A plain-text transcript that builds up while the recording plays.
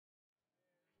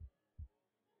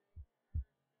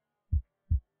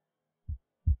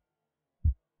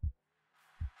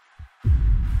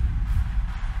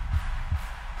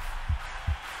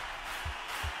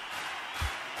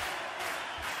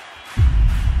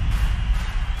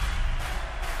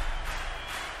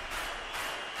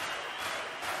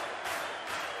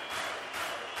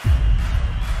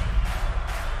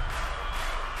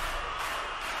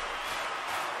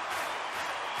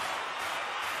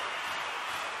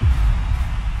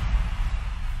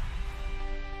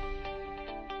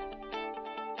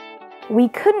We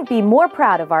couldn't be more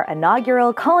proud of our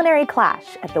inaugural Culinary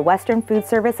Clash at the Western Food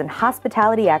Service and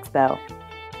Hospitality Expo.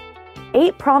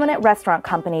 8 prominent restaurant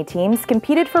company teams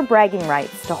competed for bragging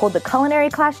rights to hold the Culinary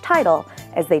Clash title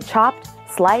as they chopped,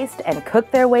 sliced, and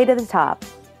cooked their way to the top.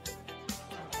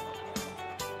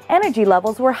 Energy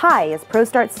levels were high as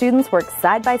ProStart students worked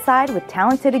side by side with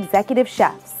talented executive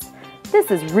chefs.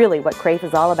 This is really what CRAEF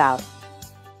is all about.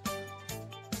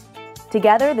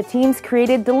 Together, the teams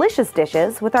created delicious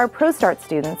dishes with our ProStart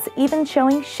students even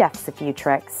showing chefs a few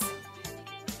tricks.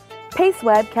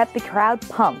 PaceWeb kept the crowd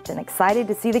pumped and excited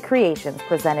to see the creations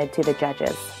presented to the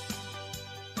judges.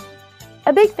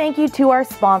 A big thank you to our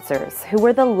sponsors, who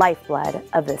were the lifeblood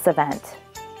of this event.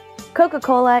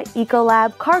 Coca-Cola,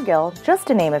 Ecolab, Cargill, just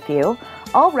to name a few,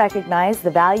 all recognize the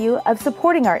value of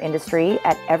supporting our industry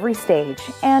at every stage,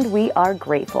 and we are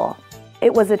grateful.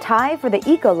 It was a tie for the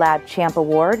Ecolab Champ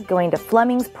Award going to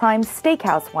Fleming's Prime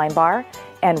Steakhouse Wine Bar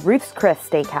and Ruth's Chris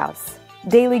Steakhouse.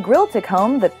 Daily Grill took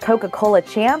home the Coca-Cola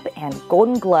Champ and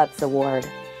Golden Gloves Award.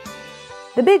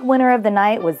 The big winner of the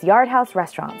night was Yard House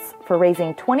Restaurants for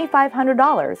raising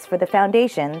 $2,500 for the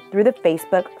foundation through the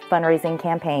Facebook fundraising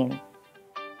campaign.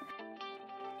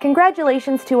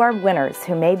 Congratulations to our winners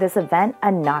who made this event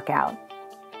a knockout.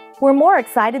 We're more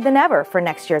excited than ever for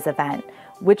next year's event,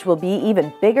 which will be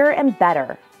even bigger and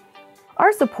better.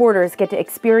 Our supporters get to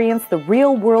experience the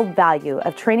real-world value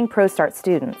of training ProStart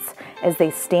students as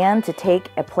they stand to take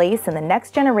a place in the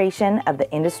next generation of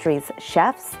the industry's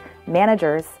chefs,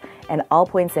 managers, and all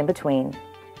points in between.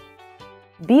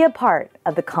 Be a part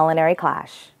of the Culinary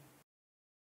Clash.